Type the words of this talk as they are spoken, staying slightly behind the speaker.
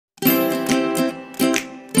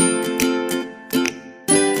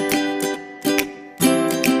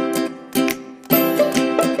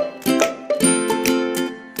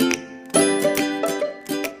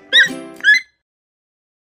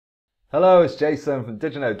Hello, it's Jason from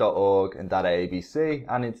DigiNo.org and DaDaABC,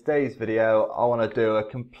 and in today's video I want to do a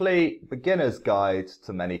complete beginner's guide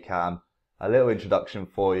to ManyCam, a little introduction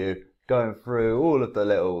for you, going through all of the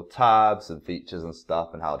little tabs and features and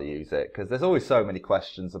stuff and how to use it, because there's always so many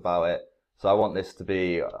questions about it. So I want this to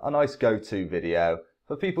be a nice go-to video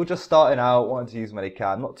for people just starting out, wanting to use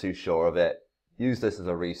ManyCam, not too sure of it. Use this as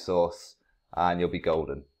a resource and you'll be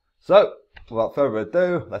golden. So without further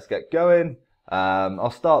ado, let's get going.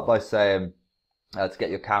 I'll start by saying to get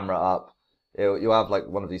your camera up, you'll have like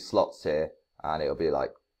one of these slots here and it'll be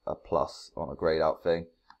like a plus on a grayed out thing.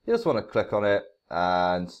 You just want to click on it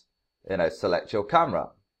and select your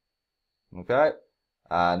camera, okay,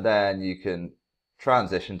 and then you can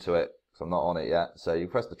transition to it because I'm not on it yet. So you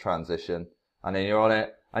press the transition and then you're on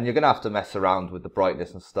it, and you're gonna have to mess around with the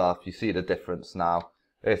brightness and stuff. You see the difference now.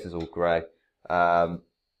 This is all grey.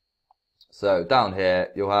 So down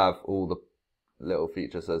here you'll have all the little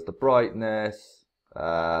features. There's the brightness,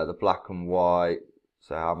 the black and white,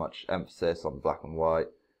 so how much emphasis on black and white,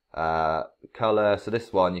 colour. So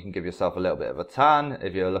this one you can give yourself a little bit of a tan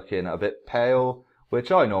if you're looking a bit pale,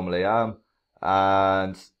 which I normally am,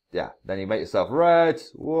 and yeah, then you make yourself red,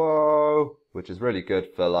 whoa, which is really good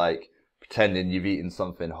for like pretending you've eaten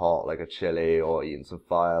something hot like a chili or eating some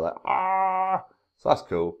fire, like ah, so that's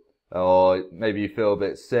cool. Or maybe you feel a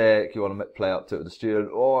bit sick, you want to play up to it with the student,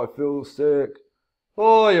 oh I feel sick.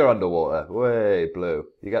 Oh, you're underwater, way blue.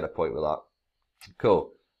 You get the point with that.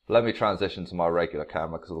 Cool. Let me transition to my regular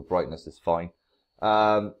camera because all the brightness is fine.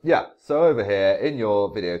 Yeah, so over here in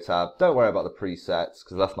your video tab, don't worry about the presets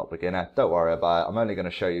because that's not beginner. Don't worry about it. I'm only going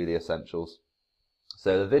to show you the essentials.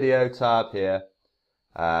 So the video tab here,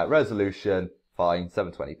 resolution, fine,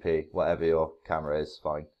 720p, whatever your camera is,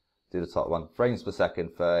 fine. Do the top one. Frames per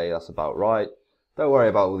second, 30, that's about right. Don't worry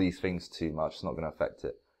about all these things too much, it's not going to affect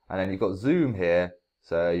it. And then you've got zoom here,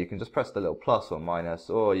 so you can just press the little plus or minus,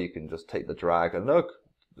 or you can just take the drag and look.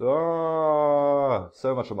 Oh,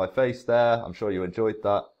 so much on my face there. I'm sure you enjoyed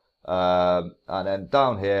that. And then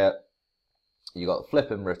down here, you got flip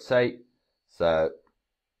and rotate. So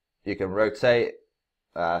you can rotate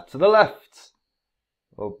to the left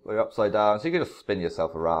or upside down. So you can just spin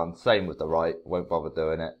yourself around. Same with the right. Won't bother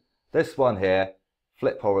doing it. This one here,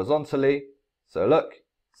 flip horizontally. So look,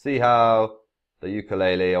 see how the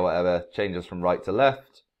ukulele or whatever changes from right to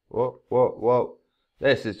left. Whoa, whoa, whoa.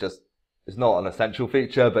 This is just, it's not an essential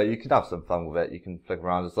feature, but you can have some fun with it. You can flick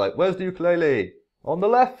around. It's like, where's the ukulele? On the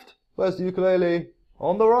left. Where's the ukulele?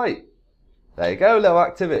 On the right. There you go, little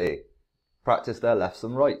activity. Practice their lefts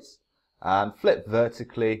and rights. And flip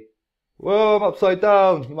vertically. Whoa, I'm upside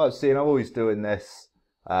down. You might have seen I'm always doing this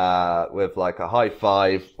with like a high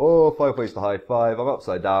five. Oh, 5 ways to high five. I'm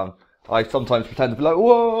upside down. I sometimes pretend to be like,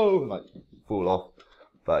 whoa, like fall off.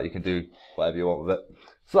 But you can do whatever you want with it.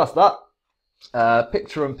 So that's that.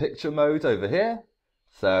 Picture-in-picture mode over here.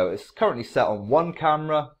 So it's currently set on one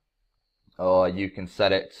camera, or you can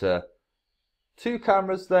set it to 2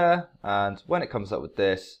 cameras there, and when it comes up with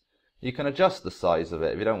this, you can adjust the size of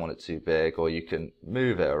it if you don't want it too big, or you can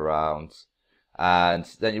move it around, and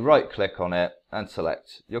then you right click on it and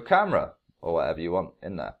select your camera or whatever you want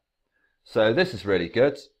in there. So this is really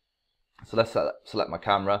good. So let's select my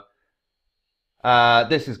camera.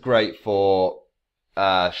 This is great for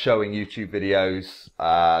showing YouTube videos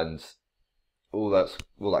and all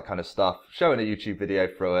that kind of stuff. Showing a YouTube video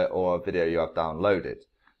through it or a video you have downloaded.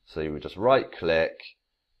 So you would just right click,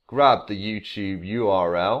 grab the YouTube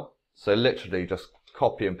URL. So literally just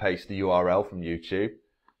copy and paste the URL from YouTube.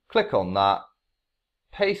 Click on that,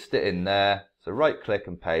 paste it in there. So right click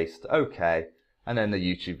and paste, okay. And then the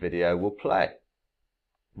YouTube video will play.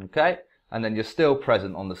 Okay. And then you're still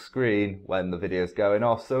present on the screen when the video's going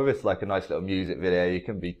off. So if it's like a nice little music video, you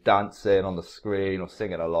can be dancing on the screen or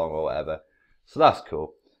singing along or whatever. So that's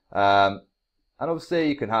cool. And obviously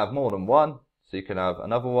you can have more than one. So you can have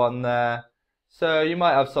another one there. So you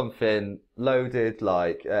might have something loaded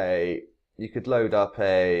like you could load up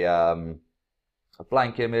a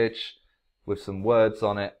blank image with some words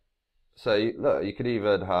on it. So look, you could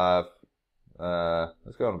even have,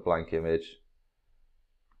 let's go on a blank image.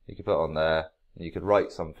 You could put on there, and you could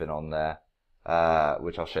write something on there,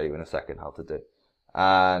 which I'll show you in a second how to do.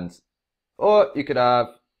 Or you could have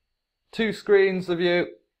 2 screens of you,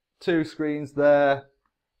 2 screens there,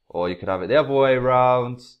 or you could have it the other way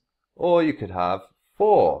around, or you could have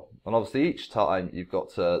 4. And obviously each time you've got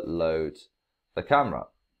to load the camera.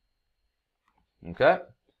 Okay?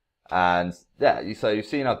 And yeah, so you've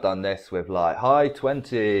seen I've done this with like high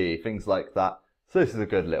 20, things like that. So this is a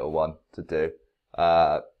good little one to do.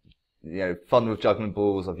 Fun with juggling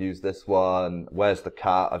balls, I've used this one. Where's the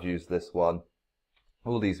cat? I've used this one.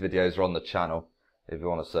 All these videos are on the channel if you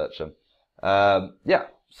want to search them. Yeah,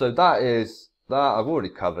 so that is that. I've already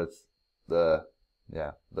covered the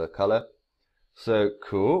color. So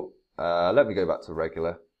cool. Let me go back to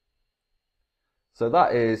regular. So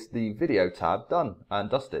that is the video tab done and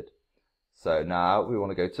dusted. So now we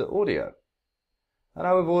want to go to audio. And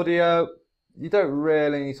now with audio, you don't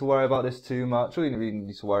really need to worry about this too much. All you really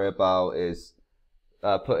need to worry about is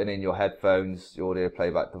putting in your headphones, your audio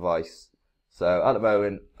playback device. So at the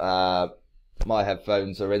moment, my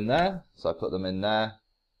headphones are in there, so I put them in there.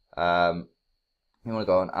 You want to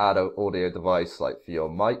go and add an audio device like for your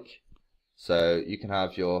mic. So you can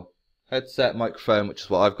have your headset microphone, which is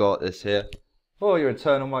what I've got, this here, or your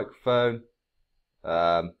internal microphone,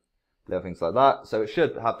 little things like that. So it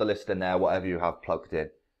should have the list in there, whatever you have plugged in.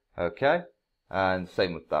 Okay, and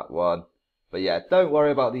same with that one. But yeah, don't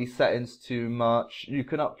worry about these settings too much. You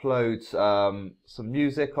can upload some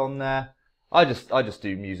music on there. I just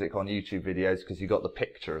do music on YouTube videos because you got the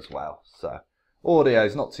picture as well. So audio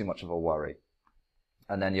is not too much of a worry.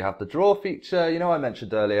 And then you have the draw feature. You know, I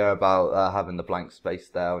mentioned earlier about having the blank space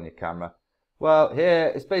there on your camera. Well,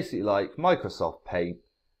 here it's basically like Microsoft Paint.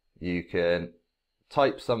 You can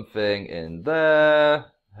type something in there.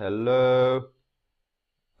 Hello.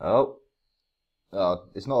 Oh,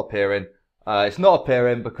 it's not appearing. It's not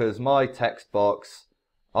appearing because my text box,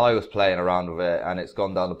 I was playing around with it and it's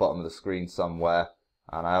gone down the bottom of the screen somewhere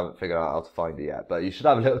and I haven't figured out how to find it yet. But you should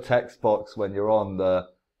have a little text box when you're on the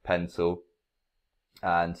pen tool.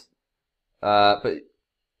 And so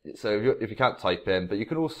if you can't type in, but you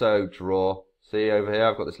can also draw. See over here,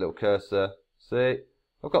 I've got this little cursor. See,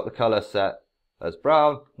 I've got the color set as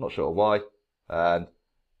brown. Not sure why. And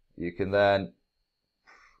you can then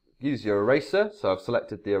use your eraser. So I've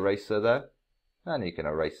selected the eraser there, and you can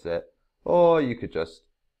erase it, or you could just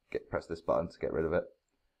press this button to get rid of it.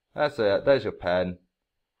 That's it. There's your pen.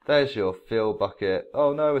 There's your fill bucket.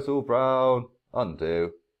 Oh no, it's all brown.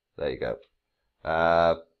 Undo. There you go.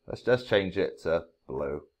 Let's just change it to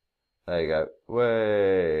blue. There you go.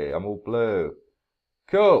 Way, I'm all blue.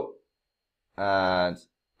 Cool. And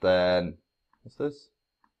then, what's this?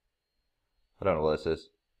 I don't know what this is.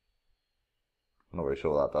 I'm not really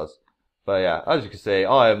sure what that does. But yeah, as you can see,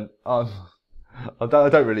 I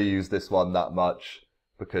don't really use this one that much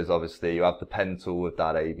because obviously you have the pen tool with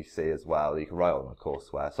DaDaABC as well. You can write on the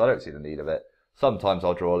courseware, so I don't see the need of it. Sometimes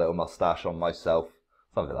I'll draw a little mustache on myself,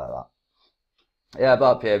 something like that. Yeah,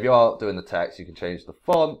 but up here, if you are doing the text, you can change the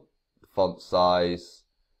font size,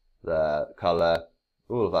 the color,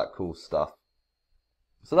 all of that cool stuff.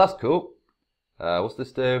 So that's cool. What's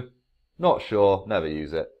this do? Not sure, never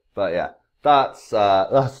use it. But yeah, that's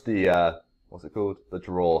the, what's it called? The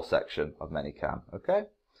draw section of ManyCam, okay?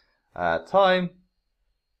 Time,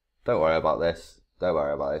 don't worry about this. Don't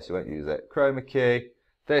worry about this, you won't use it. Chroma key,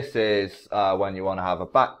 this is when you want to have a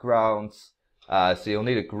background. So you'll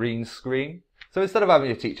need a green screen. So instead of having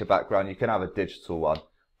your teacher background, you can have a digital one.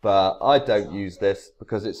 But I don't use this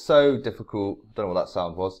because it's so difficult. I don't know what that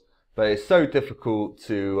sound was, but it's so difficult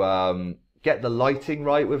to get the lighting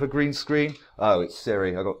right with a green screen. Oh, it's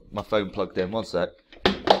Siri. I got my phone plugged in. One sec.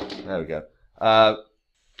 There we go.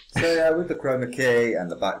 So yeah, with the chroma key and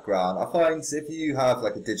the background, I find if you have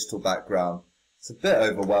like a digital background, it's a bit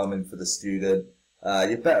overwhelming for the student.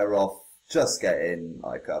 You're better off just getting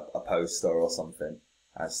like a poster or something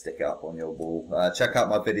and stick it up on your wall. Check out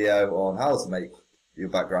my video on how to make your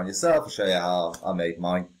background yourself. I'll show you how I made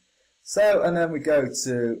mine. So, and then we go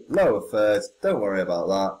to lower third, don't worry about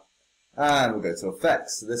that. And we'll go to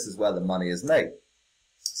effects. So this is where the money is made.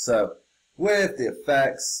 So with the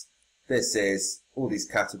effects, this is all these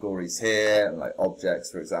categories here, and like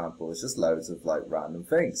objects, for example. It's just loads of like random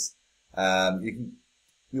things.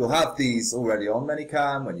 You'll have these already on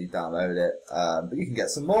ManyCam when you download it, but you can get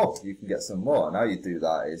some more. You can get some more. And how you do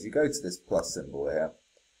that is you go to this plus symbol here.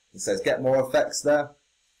 It says get more effects there.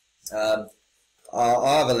 I'll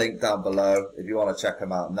have a link down below if you want to check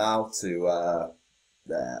them out now to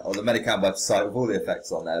there, or the ManyCam website with all the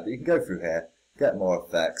effects on there. But you can go through here, get more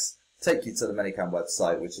effects, take you to the ManyCam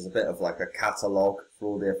website, which is a bit of like a catalogue for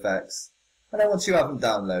all the effects. And then once you have them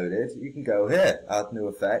downloaded, you can go here, add new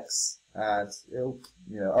effects, and it'll,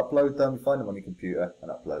 upload them, find them on your computer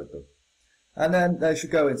and upload them. And then they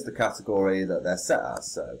should go into the category that they're set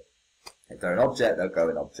as. So if they're an object, they'll go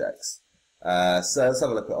in objects. So let's have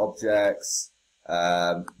a look at objects.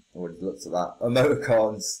 Already looked at that.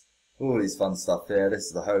 Emoticons, all these fun stuff here. This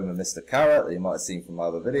is the home of Mr. Carrot that you might have seen from my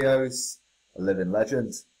other videos. A living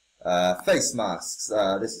legend. Face masks.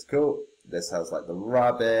 This is cool. This has like the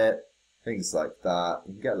rabbit, things like that.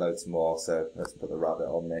 You can get loads more. So let's put the rabbit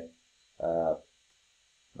on me.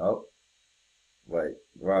 No. Wait,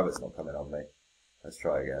 the rabbit's not coming on me. Let's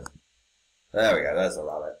try again. There we go, there's a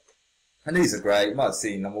rabbit. And these are great. You might have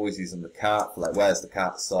seen I'm always using the cat for like Where's the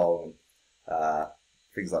Cat song,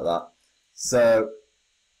 things like that. So,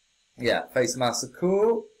 yeah, face masks are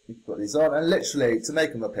cool. You can put these on, and literally to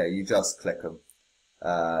make them appear, you just click them.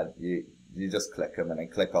 You just click them and then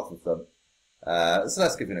click off of them. So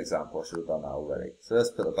let's give you an example. I should have done that already. So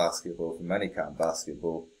let's put the basketball from ManyCam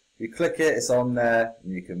basketball. You click it, it's on there,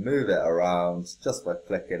 and you can move it around just by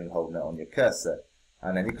clicking and holding it on your cursor.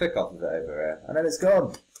 And then you click off of it over here, and then it's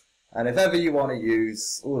gone. And if ever you want to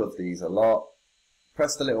use all of these a lot,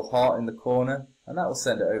 press the little heart in the corner, and that will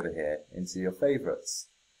send it over here into your favorites.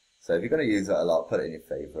 So if you're going to use it a lot, put it in your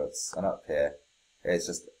favorites. And up here, it's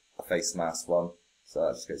just a face mask one. So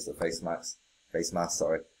that just goes to the face mask,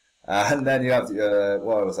 sorry. And then you have,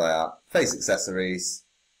 where was I at? Face accessories.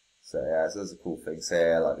 So yeah, so there's cool things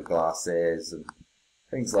here, like the glasses and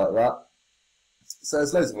things like that. So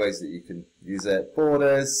there's loads of ways that you can use it.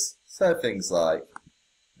 Borders, so things like,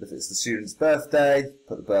 if it's the student's birthday,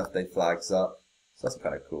 put the birthday flags up. So that's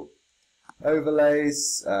kind of cool.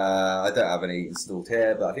 Overlays, I don't have any installed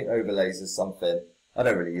here, but I think overlays is something I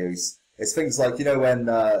don't really use. It's things like, you know, when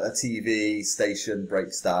a TV station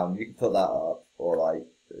breaks down, you can put that up, or like,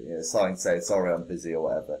 you know, sign saying, sorry, I'm busy, or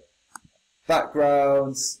whatever.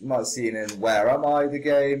 Backgrounds, you might have seen in Where Am I, the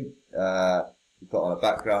game. You put on a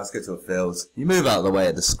background, let's go to a field. You move out of the way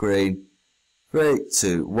of the screen. 3,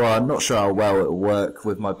 2, 1. Not sure how well it will work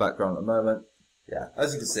with my background at the moment. Yeah,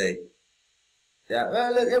 as you can see. Yeah,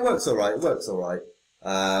 well, it works alright,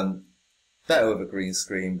 better with a green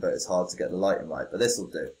screen, but it's hard to get the lighting right. But this will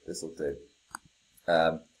do,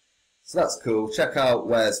 so that's cool. Check out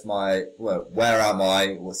Where Am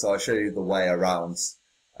I? So I'll show you the way around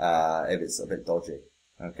if it's a bit dodgy.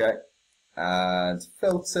 Okay, and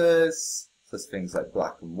filters, just things like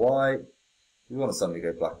black and white. If you want to suddenly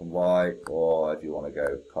go black and white, or if you want to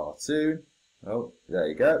go cartoon. Oh, there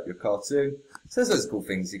you go, your cartoon. So there's those cool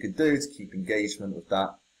things you can do to keep engagement with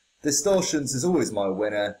that. Distortions is always my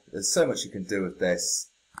winner. There's so much you can do with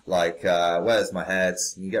this. Like, where's my head?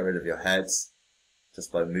 You can get rid of your heads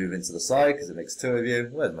just by moving to the side, because it makes two of you.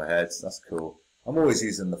 Where's my head? That's cool. I'm always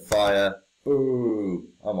using the fire. Boom!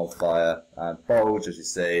 I'm on fire. And bulge, as you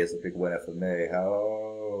see, is a big winner for me.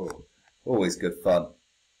 Oh, always good fun.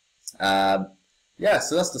 Yeah,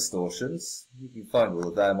 so that's distortions. You can find all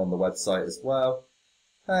of them on the website as well.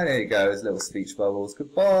 And there you go, there's little speech bubbles.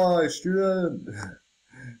 Goodbye, student!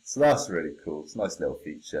 So that's really cool. It's a nice little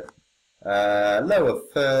feature. Lower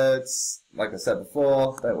thirds, like I said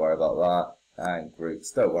before, don't worry about that. And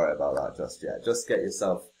groups, don't worry about that just yet. Just get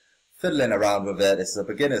yourself fiddling around with it. This is a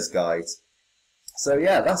beginner's guide. So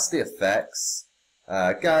yeah, that's the effects.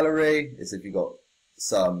 Gallery is if you've got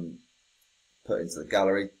some put into the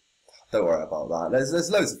gallery. Don't worry about that.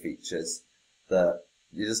 There's loads of features that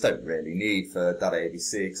you just don't really need for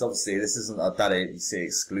DaDaABC, because obviously this isn't a DaDaABC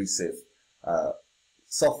exclusive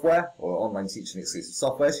software or online teaching exclusive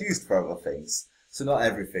software. It's used for other things, so not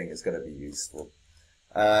everything is going to be useful.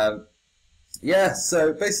 Yeah,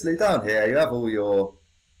 so basically down here you have all your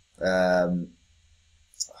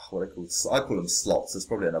what I call them slots. There's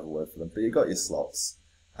probably another word for them, but you've got your slots,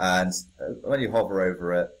 and when you hover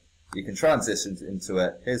over it, you can transition into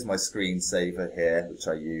it. Here's my screensaver here, which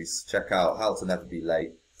I use. Check out How to Never Be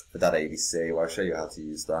Late for DaDaABC, where I'll show you how to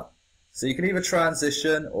use that. So you can either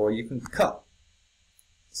transition or you can cut.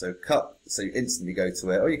 So cut, so you instantly go to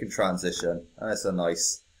it, or you can transition, and it's a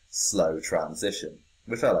nice slow transition,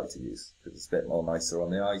 which I like to use because it's a bit more nicer on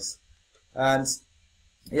the eyes. And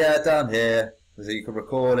yeah, down here, so you can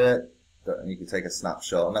record it, and you can take a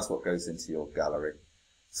snapshot, and that's what goes into your gallery.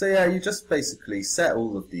 So yeah, you just basically set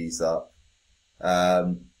all of these up,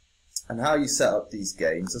 and how you set up these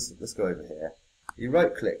games, let's go over here. You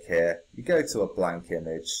right click here, you go to a blank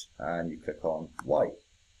image, and you click on white,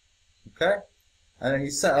 okay? And then you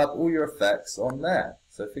set up all your effects on there.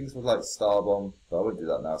 So things with like Starbomb, but I wouldn't do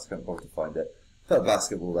that now, so I can't bother to find it. Put a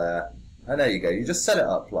basketball there, and there you go. You just set it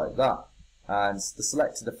up like that, and the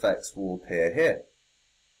selected effects will appear here,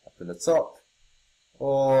 up in the top,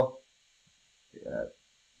 or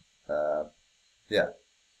yeah,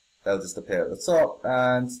 they'll just appear at the top.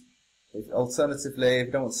 And alternatively, if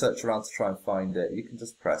you don't want to search around to try and find it, you can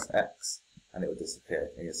just press X, and it will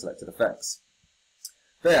disappear in your selected effects.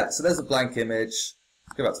 But yeah, so there's a blank image.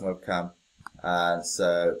 Go back to my webcam. And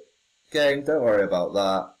so, game, don't worry about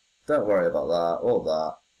that. Don't worry about that, or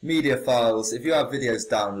that. Media files, if you have videos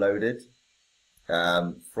downloaded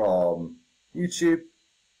from YouTube,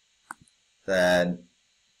 then,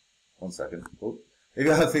 one second. Oh. If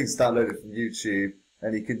you have things downloaded from YouTube,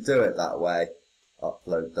 then you can do it that way.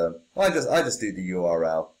 upload them. I just do the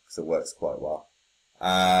URL because it works quite well.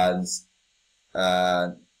 And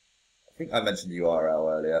I think I mentioned the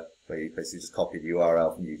URL earlier, where you basically just copy the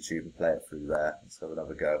URL from YouTube and play it through there. Let's have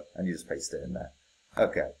another go, and you just paste it in there.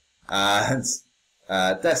 Okay, and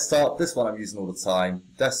desktop, this one I'm using all the time.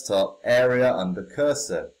 Desktop, area under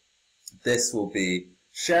cursor. This will be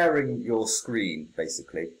sharing your screen,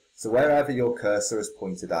 basically. So wherever your cursor is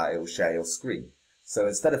pointed at, it will share your screen. So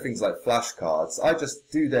instead of things like flashcards, I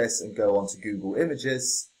just do this and go onto Google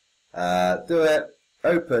Images, do it,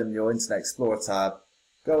 open your Internet Explorer tab,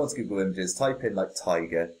 go onto Google Images, type in like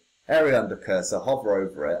tiger, area under cursor, hover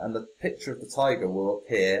over it, and the picture of the tiger will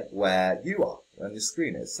appear where you are, and your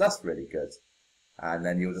screen is. So that's really good. And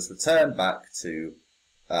then you'll just return back to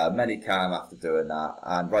ManyCam after doing that,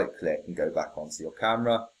 and right click and go back onto your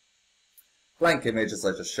camera. Blank image, as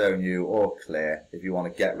I've just shown you, or clear if you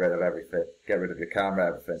want to get rid of everything, get rid of your camera,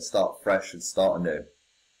 everything, start fresh and start anew.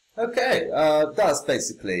 Okay, that's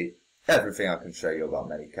basically everything I can show you about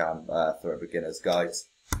ManyCam for a beginner's guide.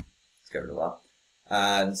 Let's get rid of that.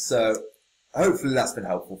 And so, hopefully that's been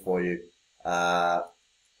helpful for you.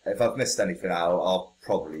 If I've missed anything out, I'll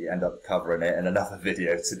probably end up covering it in another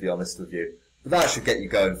video, to be honest with you. But that should get you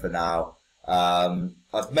going for now.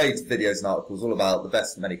 I've made videos and articles all about the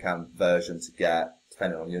best ManyCam version to get,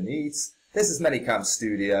 depending on your needs. This is ManyCam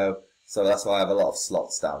Studio, so that's why I have a lot of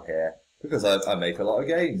slots down here, because I make a lot of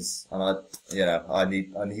games, and I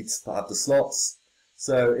need to have the slots.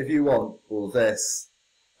 So if you want all this,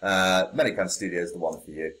 ManyCam Studio is the one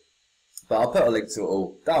for you. But I'll put a link to it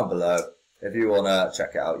all down below if you want to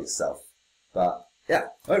check it out yourself. But yeah,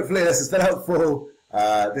 hopefully this has been helpful.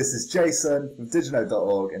 This is Jason from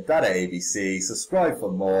DigiNo.org and DaDaABC. Subscribe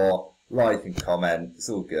for more, like and comment, it's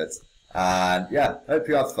all good. And yeah, hope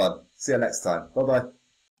you have fun. See you next time. Bye bye.